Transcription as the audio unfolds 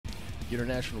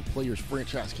International Players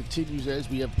franchise continues as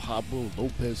we have Pablo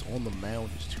Lopez on the mound.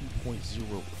 His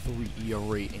 2.03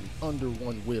 ERA and under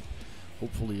 1 whip.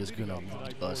 Hopefully is going to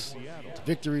lead us to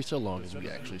victory so long as we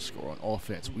actually score on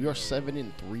offense. We are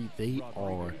 7-3. They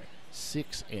are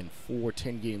 6-4,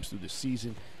 10 games through the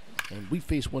season. And we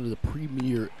face one of the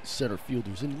premier center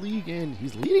fielders in the league, and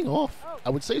he's leading off, I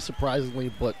would say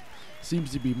surprisingly, but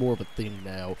seems to be more of a thing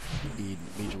now in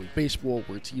Major League Baseball,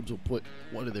 where teams will put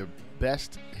one of their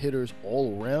best hitters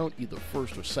all around, either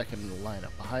first or second in the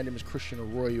lineup. Behind him is Christian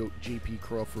Arroyo, J.P.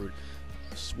 Crawford,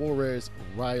 Suarez,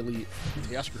 Riley,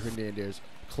 Teoscar Hernandez,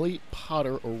 Clay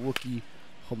Potter, a rookie,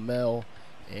 Hamel,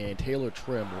 and Taylor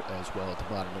Trammell as well at the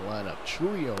bottom of the lineup.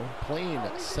 Churio playing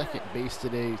second base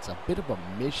today. It's a bit of a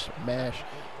mishmash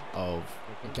of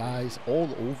guys all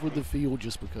over the field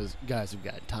just because guys have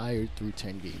gotten tired through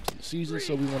 10 games in the season,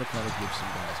 so we want to kind of give some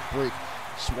guys a break.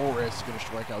 Suarez is going to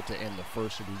strike out to end the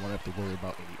first, so we won't have to worry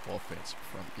about any offense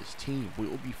from his team. We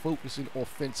will be focusing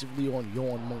offensively on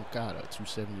Yoan Moncada,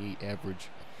 278 average.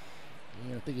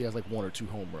 And I think he has like 1 or 2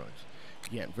 home runs.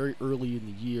 Again, very early in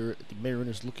the year, the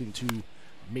Mariners looking to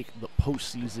make the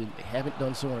postseason. They haven't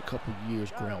done so in a couple of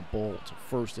years. Ground ball to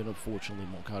first, and unfortunately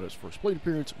Moncada's first plate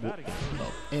appearance will end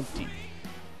up empty.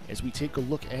 As we take a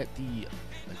look at the,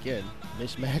 again,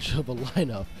 mismatch of a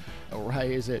lineup,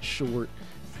 Arias at short,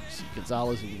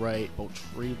 Gonzalez in right, both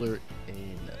Trailer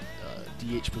in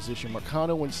DH position,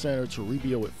 Marcano in center,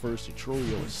 Toribio at first, and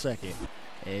Trorio at second,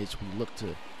 as we look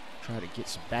to try to get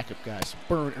some backup guys. Some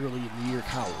burn early in the year.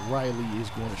 Kyle Riley is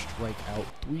going to strike out.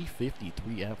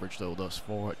 353 average though thus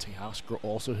far. Teoscar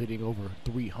also hitting over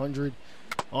 300.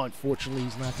 Unfortunately,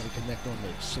 he's not going to connect on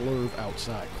the slurve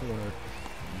outside corner.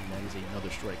 And that is another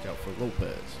strikeout for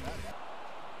Lopez.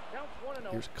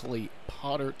 Here's Clay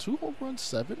Potter. 2 home runs,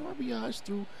 7 RBIs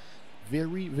through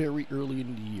very, very early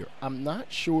in the year. I'm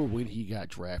not sure when he got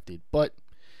drafted, but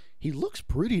he looks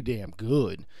pretty damn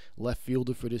good. Left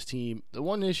fielder for this team. The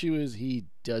one issue is he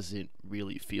doesn't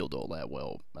really field all that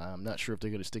well. I'm not sure if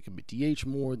they're going to stick him at DH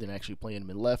more than actually playing him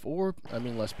in left, or, I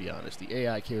mean, let's be honest, the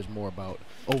AI cares more about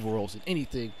overalls than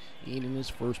anything. And in his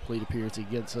first plate appearance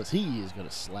against us, he is going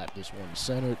to slap this one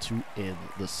center to end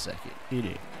the second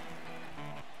inning.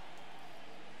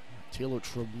 Taylor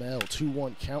Trammell,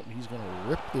 2-1 count, and he's going to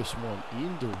rip this one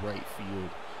into right field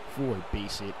for a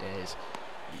base hit as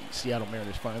the Seattle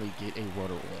Mariners finally get a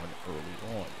runner on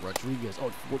early on. Rodriguez,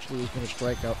 unfortunately, is going to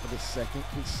strike out for the second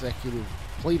consecutive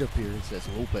plate appearance as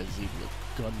Lopez is able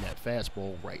to gun that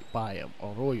fastball right by him.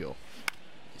 Arroyo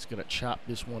is going to chop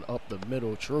this one up the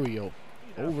middle. Churio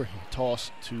overhand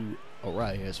toss to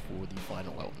Arias for the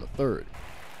final out in the third.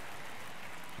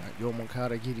 All right, Yoan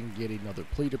Moncada getting another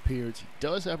plate appearance. He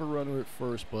does have a runner at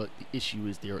first, but the issue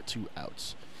is there are 2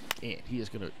 outs. And he is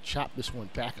going to chop this one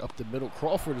back up the middle.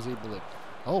 Crawford is able to,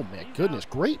 oh my goodness,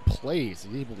 great plays.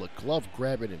 He's able to glove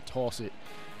grab it and toss it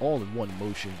all in one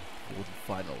motion for the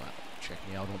final out. Check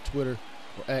me out on Twitter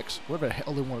or X, whatever the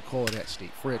hell they want to call it, at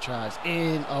State Franchise.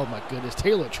 And, oh my goodness,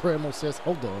 Taylor Trammell says,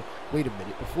 hold on, wait a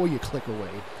minute, before you click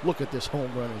away, look at this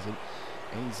home run as it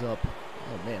ends up.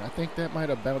 Oh man, I think that might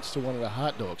have bounced to one of the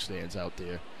hot dog stands out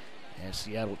there. As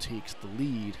Seattle takes the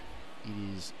lead,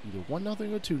 it is either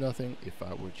 1-0 or 2-0 if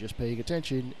I were just paying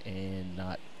attention and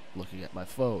not looking at my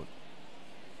phone.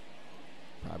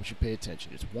 Probably should pay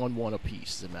attention. It's 1-1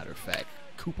 apiece, as a matter of fact.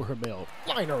 Cooper Hamel,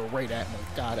 liner right at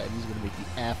Moncada, and he's going to make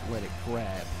the athletic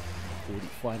grab for the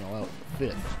final out in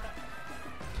the 5th.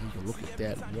 You can look at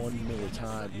that one more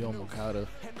time. Yoan Moncada,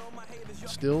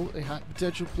 still a high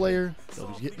potential player, though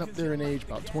he's getting up there in age,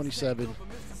 about 27.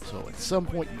 So at some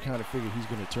point, you kind of figure he's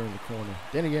going to turn the corner.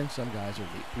 Then again, some guys are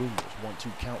late bloomers.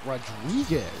 1-2 count.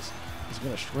 Rodriguez is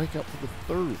going to strike out for the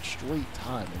 3rd straight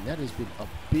time, and that has been a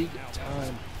big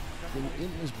time thing in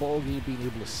this ball game, being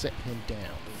able to set him down.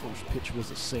 The first pitch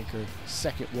was a sinker.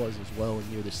 Second was as well,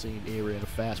 near the same area, and a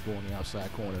fastball in the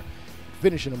outside corner.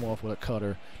 Finishing him off with a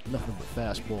cutter. Nothing but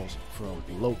fastballs from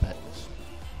Lopez.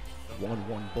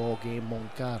 1-1 ball game.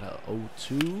 Moncada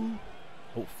 0-2.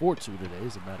 0-4-2 today,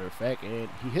 as a matter of fact. And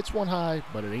he hits one high,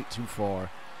 but it ain't too far.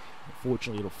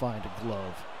 Unfortunately, it'll find a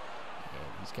glove.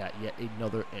 And he's got yet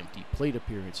another empty plate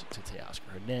appearance to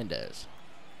Teoscar Hernandez.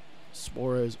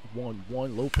 Suarez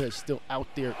 1-1. Lopez still out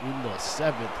there in the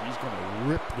 7th. He's going to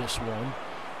rip this one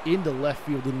into left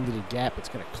field, into the gap. It's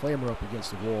going to clamber up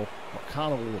against the wall.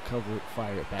 Marcano will recover it,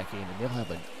 fire it back in, and they'll have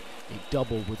a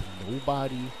double with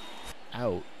nobody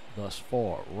out thus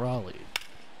far. Raleigh,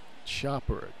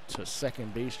 chopper to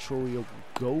second base. Trorio will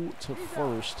go to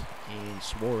first, and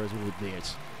Suarez will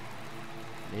advance.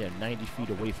 They are 90 feet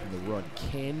away from the run.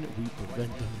 Can we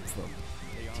prevent them from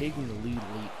taking the lead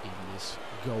late in this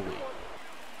going?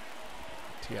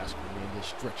 Teoscar Hernandez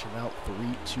stretching out,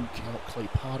 3-2 count. Clay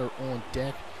Potter on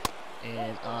deck,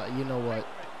 and you know what?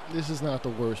 This is not the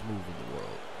worst move in the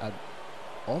world. I'd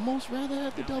almost rather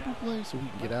have the double play so we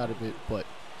can get out of it, but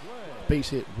base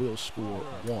hit will score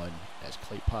 1 as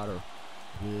Clay Potter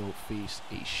will face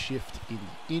a shift in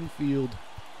the infield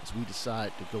as we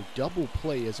decide to go double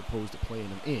play as opposed to playing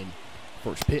him in.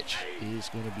 First pitch is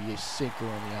going to be a sinker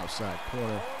on the outside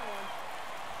corner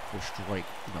for strike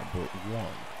number 1.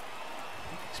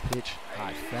 Next pitch,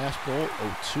 high fastball,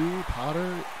 0-2.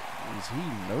 Potter, is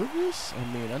he nervous?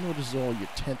 I mean, I know this is all your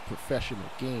 10th professional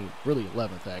game, really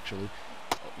 11th actually.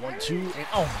 1-2, and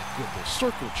oh my goodness,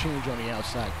 circle change on the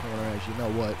outside corner. As you know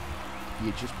what, if he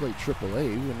had just played AAA,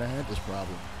 we wouldn't have had this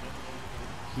problem.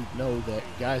 He'd know that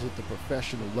guys at the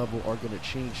professional level are going to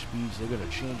change speeds, they're going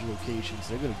to change locations,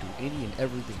 they're going to do any and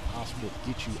everything possible to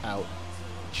get you out.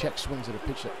 Check swings at a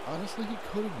pitch that honestly he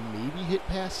could have maybe hit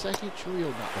past second. Trio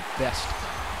not the best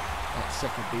at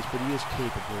second base, but he is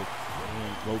capable,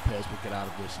 and Lopez will get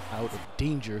out of this out of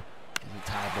danger in the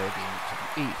tie ball game to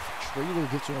the 8th. Trailer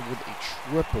gets on with a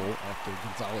triple after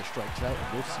Gonzalez strikes out, and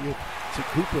we'll see if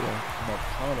Tecupita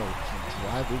Marcano can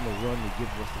drive in the run to give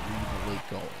us the lead in the late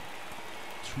going.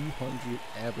 200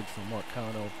 average for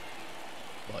Marcano,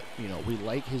 but you know, we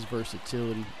like his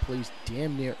versatility, plays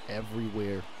damn near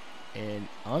everywhere, and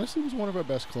honestly was one of our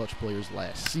best clutch players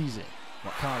last season.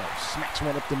 Marcano smacks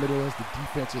one up the middle as the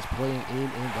defense is playing in,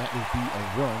 and that will be a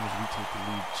run as we take the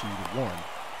lead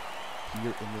 2-1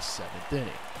 here in the 7th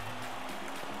inning.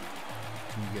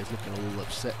 You guys looking a little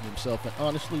upset in himself, and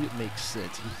honestly it makes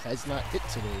sense. He has not hit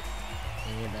today,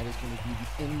 and that is going to be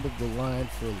the end of the line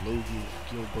for Logan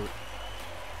Gilbert.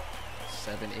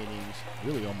 7 innings,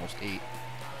 really almost 8.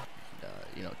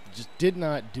 You know, just did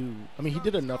not do. I mean, he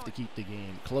did enough to keep the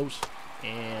game close.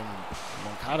 And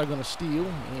Moncada gonna steal,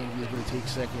 and he's gonna take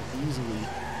second easily.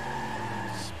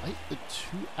 Despite the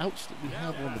 2 outs that we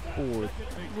have on the board,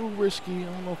 a little risky. I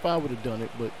don't know if I would have done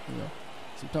it, but you know,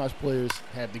 sometimes players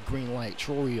have the green light.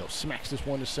 Trorio smacks this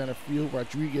one to center field.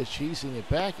 Rodriguez chasing it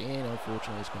back, and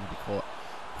unfortunately, it's gonna be caught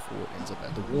before it ends up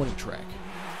at the warning track.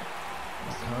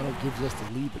 Marcano gives us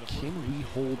the lead, but can we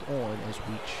hold on as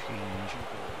we change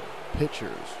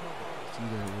pitchers? It's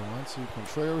either Romancio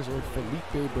Contreras or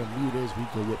Felipe Bermudez. We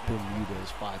go with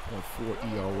Bermudez, 5.4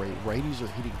 ERA. Righties are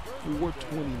hitting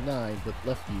 429, but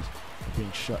lefties are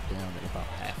being shut down at about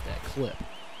half that clip.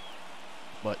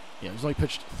 But, you know, he's only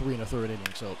pitched 3 1/3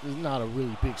 innings, so it's not a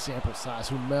really big sample size.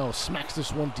 Humel smacks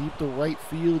this one deep to right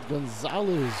field.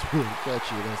 Gonzalez will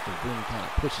catch it as the wind kind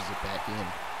of pushes it back in.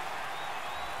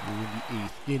 We're in the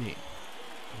 8th inning.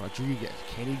 Rodriguez,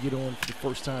 can he get on for the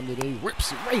first time today?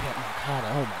 Rips it right at Moncada.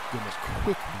 Oh my goodness,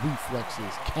 quick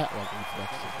reflexes, cat-like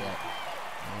reflexes that.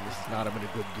 And this has not been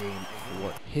a good game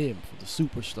for him, for the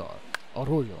superstar.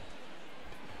 Arroyo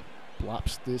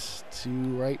blops this to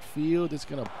right field. It's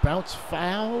going to bounce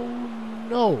foul.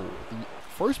 No. The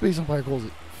first base umpire calls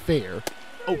it fair.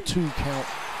 0-2 count.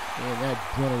 And that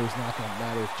runner is not going to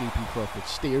matter if J.P. Crawford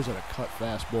stares at a cut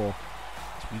fastball.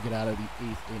 We get out of the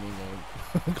 8th inning,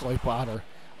 and Clay Potter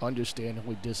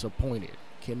understandably disappointed.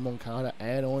 Can Moncada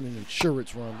add on an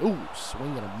insurance run? Ooh,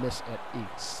 swing and a miss at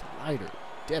a slider.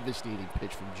 Devastating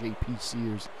pitch from J.P.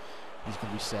 Sears. He's going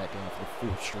to be sat down for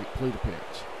the 4th straight plate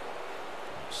appearance.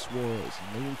 Suarez,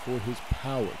 known for his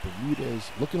power.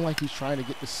 Bermudez looking like he's trying to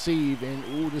get the save, and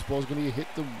ooh, this ball's going to hit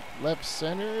the left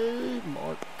center.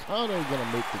 Marcano going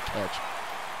to make the catch.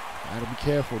 Gotta be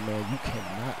careful, man. You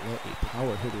cannot let a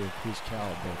power hitter of his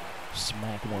caliber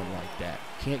smack one like that.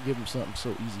 Can't give him something so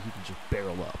easy he can just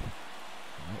barrel up.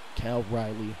 Right. Cal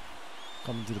Riley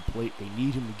coming to the plate. They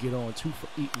need him to get on 2 for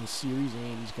 8 in the series,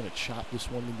 and he's going to chop this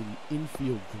one into the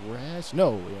infield grass.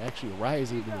 No, actually, Riley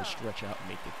is able to stretch out and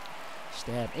make the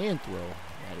stab and throw.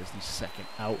 That is the 2nd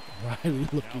out. Riley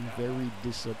looking very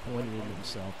disappointed in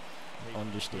himself,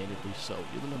 understandably so.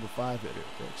 You're the number 5 hitter.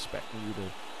 They're expecting you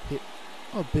to hit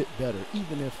a bit better,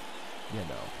 even if, you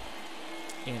know,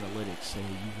 analytics say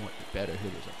you want the better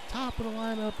hitters at the top of the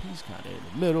lineup. He's kind of in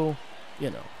the middle. You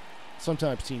know,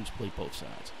 sometimes teams play both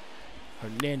sides.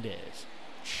 Hernandez,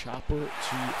 chopper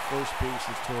to first base.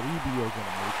 Is Toribio going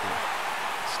to make it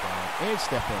stand and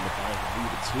step on the ball and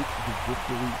lead to take the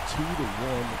victory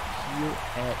 2-1 here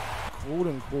at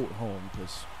quote-unquote home?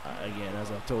 Because again,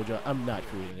 as I told you, I'm not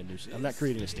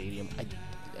creating a stadium.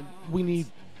 We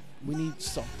need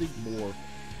something more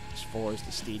as far as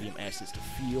the stadium assets to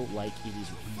feel like it is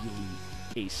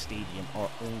really a stadium, our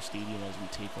own stadium, as we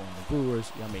take on the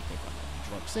Brewers. Y'all may think I might be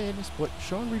drunk saying this, but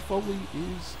Sean Reed Foley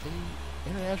is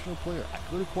an international player. I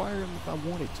could acquire him if I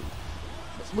wanted to.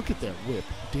 Let's look at that whip.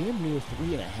 Damn near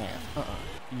 3.5.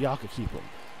 Y'all could keep him.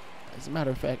 As a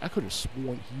matter of fact, I could have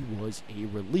sworn he was a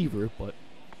reliever, but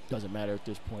doesn't matter at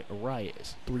this point.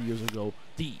 Arias, 3 years ago,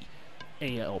 the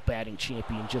AL batting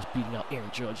champion, just beating out Aaron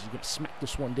Judge. He's going to smack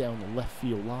this one down the left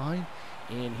field line,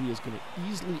 and he is going to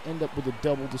easily end up with a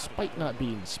double despite not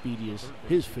being the speediest.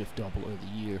 His 5th double of the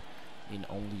year in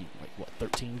only,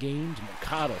 13 games.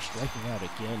 Moncada striking out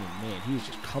again, and man, he is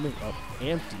just coming up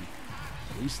empty,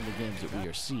 at least in the games that we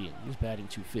are seeing. He's batting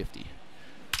 .250.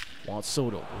 Juan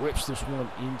Soto rips this one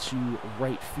into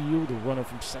right field. The runner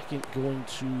from second going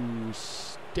to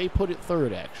stay put at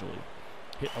third, actually.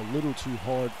 Hit a little too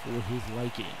hard for his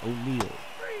liking. O'Neal.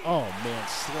 Oh, man,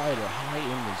 slider high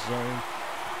in the zone.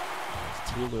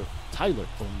 Tyler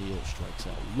O'Neal strikes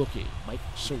out. Looking. Mike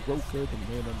Soroka, the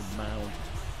man on the mound.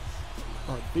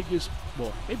 Our biggest,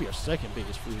 well, maybe our second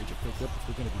biggest free agent pickup, if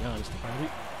we're going to be honest about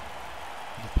it.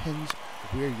 Depends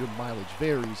where your mileage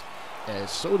varies.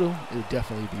 As Soto, it'll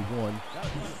definitely be one.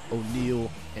 O'Neal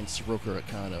and Soroka are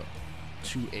kind of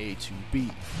 2A,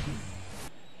 2B.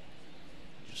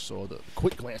 Just saw the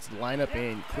quick glance at the lineup,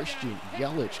 and Christian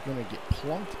Yelich going to get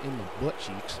plunked in the butt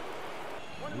cheeks.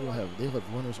 They'll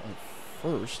have runners on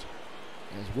first.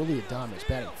 As Willie Adames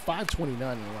batting .529 in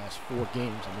the last 4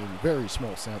 games. I mean, very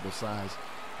small sample size.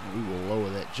 And we will lower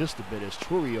that just a bit as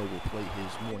Chourio will play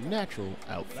his more natural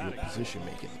outfield position,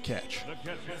 making the catch.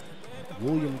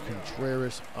 William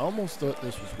Contreras. I almost thought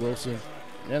this was Wilson.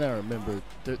 And then I remembered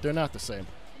they're not the same.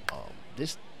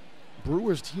 This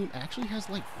Brewers team actually has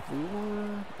like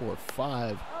 4 or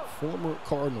 5 former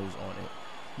Cardinals on it,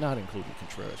 not including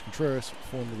Contreras. Contreras,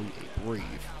 formerly a Brave,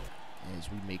 as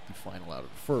we make the final out of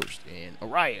the first. And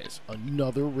Arias,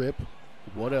 another rip.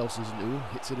 What else is new?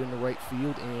 Hits it in the right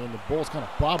field, and the ball's kind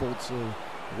of bobbled, so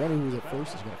the runner who was at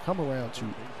first is going to come around to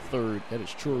third. That is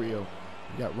Chourio.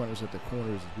 We got runners at the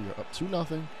corners. We are up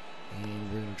 2-0,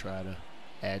 and we're going to try to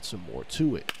add some more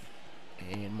to it.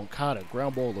 And Moncada,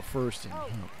 ground ball to first, and oh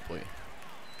boy.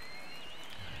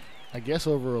 I guess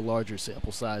over a larger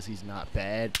sample size, he's not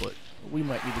bad, but we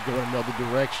might need to go in another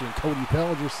direction. Cody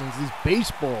Bellinger sends his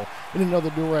baseball in another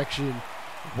direction.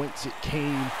 Whence it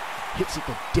came, hits it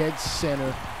the dead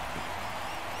center.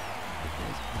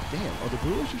 Damn, are the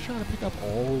Brewers just trying to pick up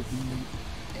all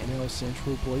the NL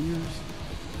Central players?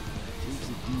 Takes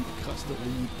the deed, cuts the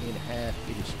lead in half.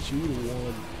 It is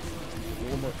 2-1.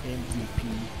 Former MVP.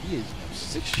 He is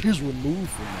 6 years removed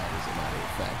from that, as a matter of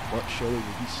fact, but showing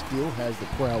that he still has the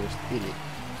prowess to hit it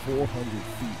 400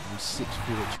 feet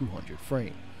with 6'4", 200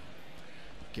 frame.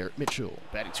 Garrett Mitchell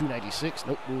batting .296.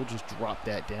 Nope, we'll just drop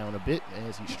that down a bit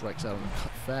as he strikes out on a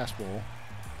cut fastball.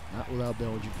 Not without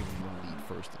Bellinger giving him the lead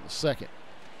first in the second.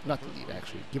 Not the lead,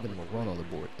 actually, giving him a run on the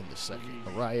board in the second.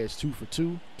 Arias 2 for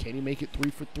 2. Can he make it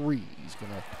 3 for 3? He's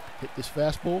going to hit this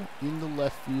fastball in the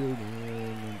left field,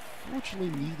 and unfortunately,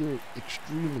 neither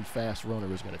extremely fast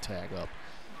runner is going to tag up.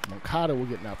 Moncada will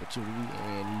get an opportunity,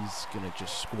 and he's going to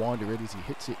just squander it as he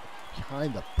hits it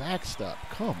behind the backstop.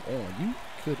 Come on, you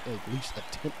could at least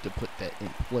attempt to put that in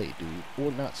play, dude,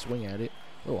 or not swing at it.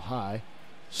 A little high.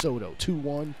 Soto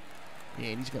 2-1,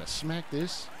 and he's going to smack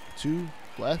this to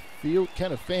left field.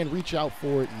 Can a fan reach out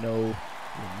for it? No,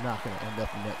 we're not going to end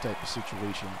up in that type of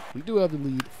situation. We do have the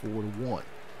lead 4-1.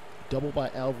 Double by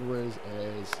Alvarez,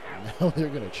 as now they're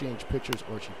going to change pitchers.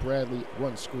 Archie Bradley,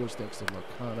 run scores thanks to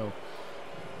Marcano.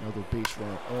 Another base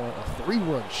runner on a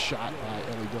 3-run shot by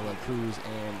Ellie De La Cruz,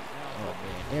 and oh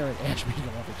man, Aaron Ashby's going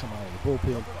to have to come out of the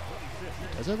bullpen.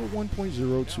 Does have a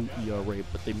 1.02 ERA,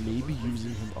 but they may be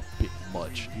using him a bit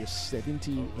much. He has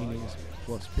 17 innings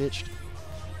plus pitched,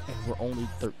 and we're only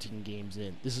 13 games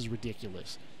in. This is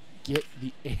ridiculous. Get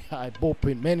the AI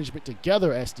bullpen management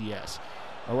together, SDS.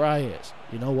 Arias,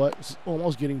 you know what? This is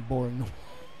almost getting boring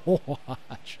to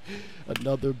watch.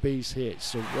 Another base hit.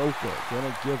 Soroka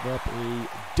going to give up a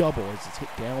double as it's hit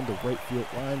down the right field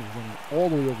line. He's running all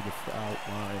the way over the foul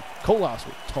line. Colas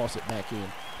will toss it back in,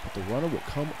 but the runner will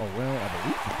come around, I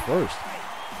believe, from first.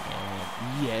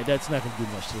 And yeah, that's not going to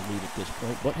do much to the lead at this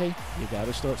point. But hey, you got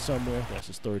to start somewhere. That's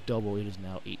his third double. It is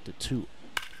now 8-2.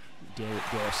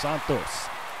 Del Santos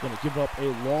going to give up a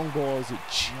long ball as it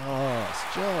just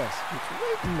it's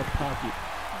right in the pocket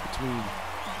between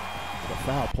the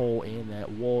foul pole and that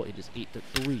wall. It is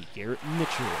 8-3. Garrett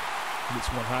Mitchell hits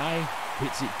one high,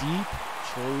 hits it deep.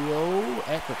 Chourio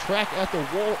at the track, at the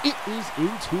wall. It is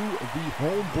into the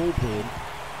home bullpen.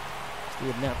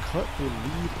 They have now cut their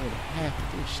lead in half.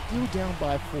 They're still down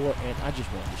by 4, and I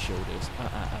just wanted to show this. I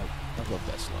love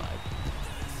that slide.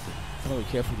 I don't really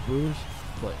care for the Brewers,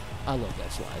 but I love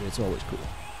that slide. It's always cool.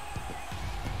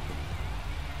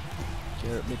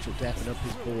 Garrett Mitchell dapping up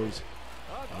his boys.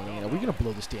 And are we going to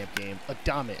blow this damn game?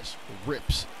 Adames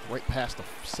rips right past the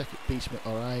second baseman,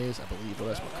 Arias, I believe, or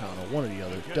that's McConnell, one or the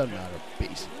other. Doesn't matter.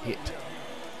 Base hit.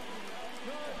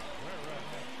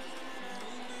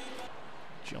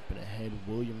 Jumping ahead,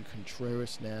 William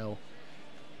Contreras now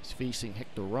is facing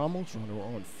Hector Ramos. Runner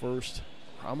on first.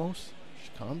 Ramos,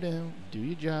 just calm down, do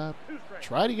your job,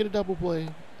 try to get a double play.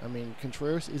 I mean,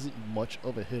 Contreras isn't much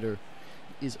of a hitter.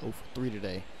 He is 0 for 3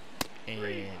 today.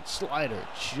 And slider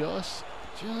just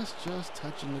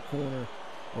touching the corner,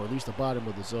 or at least the bottom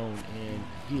of the zone, and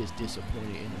he is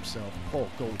disappointed in himself. Paul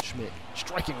Goldschmidt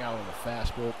striking out on the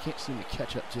fastball. Can't seem to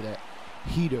catch up to that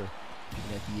heater,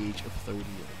 even at the age of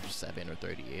 37 or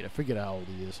 38. I forget how old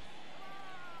he is.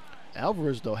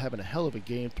 Alvarez, though, having a hell of a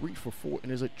game, 3 for 4,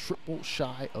 and is a triple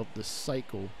shy of the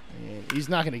cycle. And he's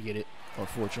not going to get it,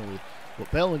 unfortunately. But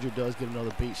Bellinger does get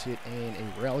another base hit, and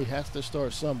a rally has to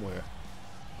start somewhere.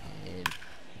 And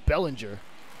Bellinger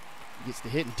gets the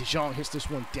hit, and DeJong hits this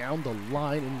one down the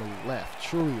line in the left.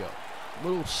 Churio, a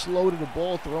little slow to the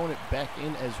ball, throwing it back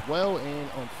in as well. And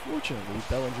unfortunately,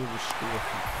 Bellinger will score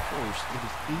from first. It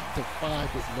is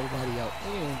 8-5 with nobody out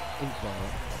and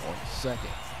Incline on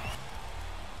second.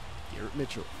 Garrett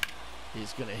Mitchell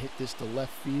is going to hit this to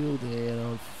left field,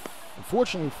 and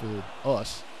unfortunately for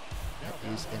us,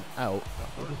 that is an out.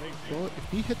 But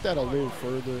if he hit that a little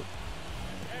further,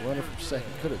 runner from second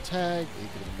could have tagged. They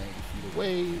could have been 90 feet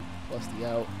away, plus the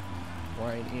out.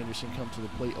 Brian Anderson comes to the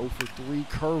plate, 0 for 3.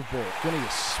 Curveball, going to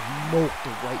get smoked to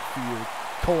right field.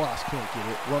 Coas can't get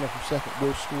it. Runner from second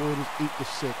will score. It is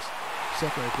 8-6.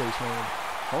 Second replacement.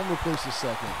 Home replaces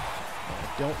second.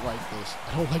 I don't like this.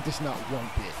 I don't like this not one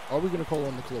bit. Are we going to call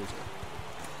on the closer?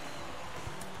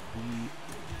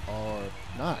 We are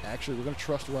not. Actually, we're going to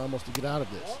trust Ramos to get out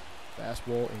of this.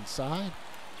 Fastball inside.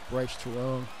 Bryce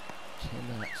Terrell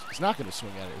cannot. He's not going to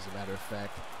swing at it, as a matter of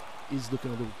fact. He's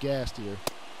looking a little gassed here.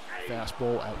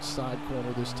 Fastball outside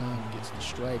corner this time. Gets the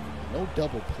strike. No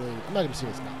double play. I'm not going to say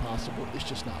it's not possible. It's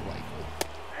just not likely.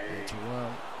 And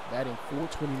Terrell batting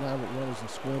 .429 with runners in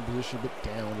scoring position, but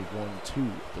down to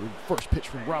 1-2. The first pitch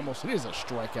from Ramos. It is a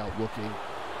strikeout looking,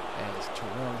 as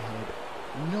Terrell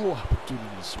had no opportunity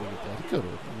to swing at that. He could have.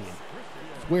 I mean,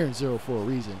 he's wearing 0 for a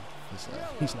reason.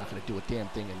 He's not going to do a damn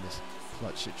thing in this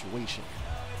clutch situation.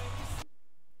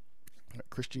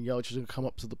 Christian Yelich is going to come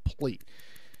up to the plate.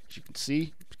 As you can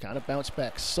see, he's kind of bounced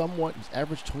back somewhat. He's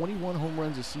averaged 21 home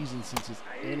runs a season since his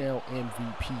NL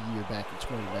MVP year back in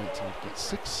 2019. Again,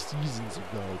 6 seasons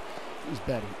ago, he was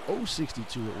batting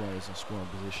 .062 at runners in scoring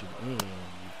position. And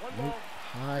nope,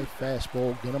 high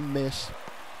fastball, gonna miss.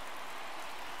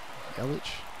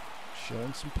 Yelich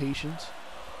showing some patience.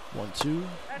 1-2,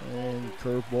 and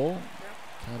curveball.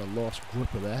 Kind of lost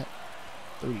grip of that.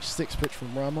 36 pitch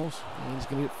from Ramos, and he's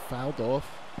gonna get fouled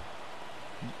off.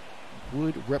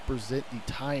 Would represent the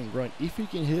tying run if he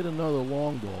can hit another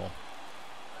long ball.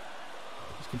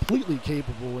 He's completely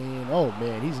capable, and oh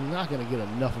man, he's not going to get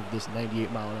enough of this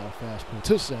 98-mile-an-hour fastball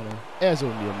to center as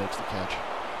O'Neal makes the catch.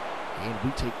 And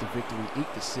we take the victory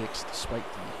 8-6 despite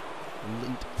the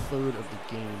late third of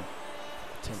the game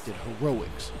attempted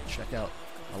heroics. Check out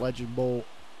my Legend Bowl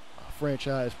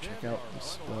franchise. Check out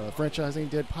this Franchise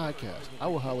Ain't Dead podcast. I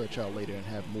will holler at y'all later and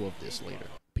have more of this later.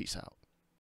 Peace out.